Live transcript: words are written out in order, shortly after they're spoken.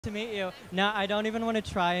To meet you. Now, I don't even want to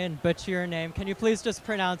try and butcher your name. Can you please just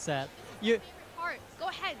pronounce it? You. Part. Go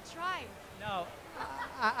ahead, try. No,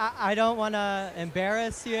 I don't want to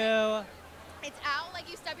embarrass you. It's ow like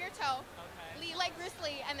you stub your toe, Lee like Bruce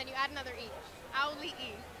Lee, and then you add another E. Auli'i.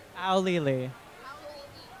 Auli'i.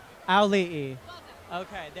 Auli'i. Auli'i. Well done.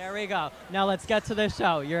 Okay, there we go. Now let's get to the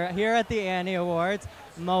show. You're here at the Annie Awards.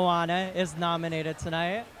 Moana is nominated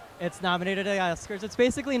tonight. It's nominated at the Oscars. It's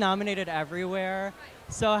basically nominated everywhere.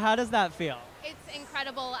 So how does that feel? It's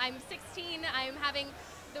incredible. I'm 16. I'm having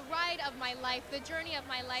the ride of my life, the journey of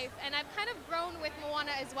my life, and I've kind of grown with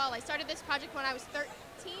Moana as well. I started this project when I was 13,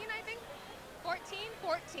 I think. 14?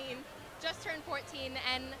 14. Just turned 14,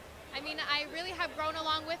 and I mean, I really have grown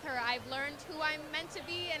along with her. I've learned who I'm meant to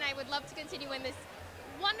be, and I would love to continue in this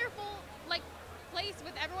wonderful, like, place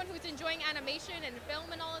with everyone who's enjoying animation and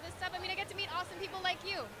film and all of this stuff. I mean, I get to meet awesome people like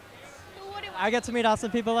you. Who wouldn't want I get to meet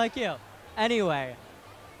awesome people like you. Anyway,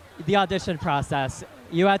 the audition process.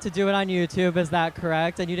 You had to do it on YouTube, is that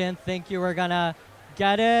correct? And you didn't think you were gonna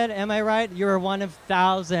get it, am I right? You were one of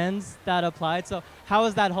thousands that applied. So how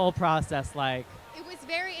was that whole process like? It was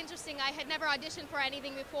very interesting. I had never auditioned for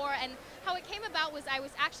anything before, and how it came about was I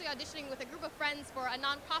was actually auditioning with a group of friends for a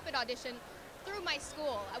nonprofit audition through my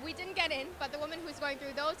school. We didn't get in, but the woman who was going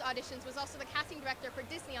through those auditions was also the casting director for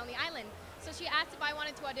Disney on the island. So she asked if I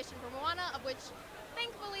wanted to audition for Moana, of which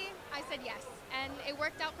thankfully I said yes. And it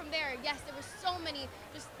worked out from there. Yes, there were so many,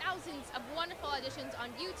 just thousands of wonderful auditions on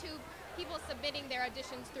YouTube, people submitting their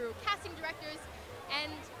auditions through casting directors,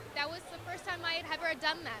 and that was the first time I had ever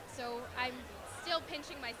done that. So I'm still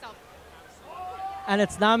pinching myself. And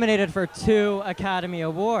it's nominated for 2 Academy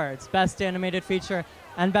Awards, Best Animated Feature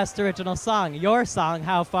and Best Original Song. Your song,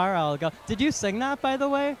 How Far I'll Go. Did you sing that, by the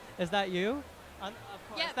way? Is that you? Of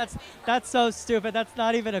course. Yeah. That's so stupid. That's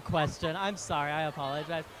not even a question. I'm sorry. I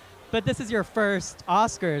apologize. But this is your first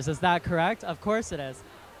Oscars, is that correct? Of course it is.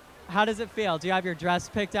 How does it feel? Do you have your dress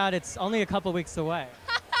picked out? It's only a couple weeks away.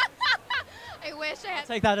 I wish I had.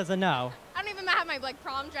 Take that as a no. I don't even have my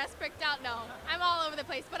prom dress picked out. No, I'm all over the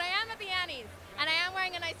place. But I am at the Annies, and I am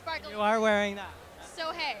wearing a nice sparkly. You are wearing that.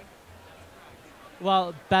 So hey.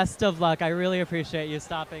 Well, best of luck. I really appreciate you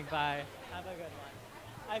stopping by. Have a good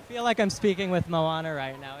one. I feel like I'm speaking with Moana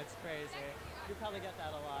right now. It's crazy. You probably get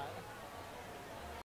that a lot.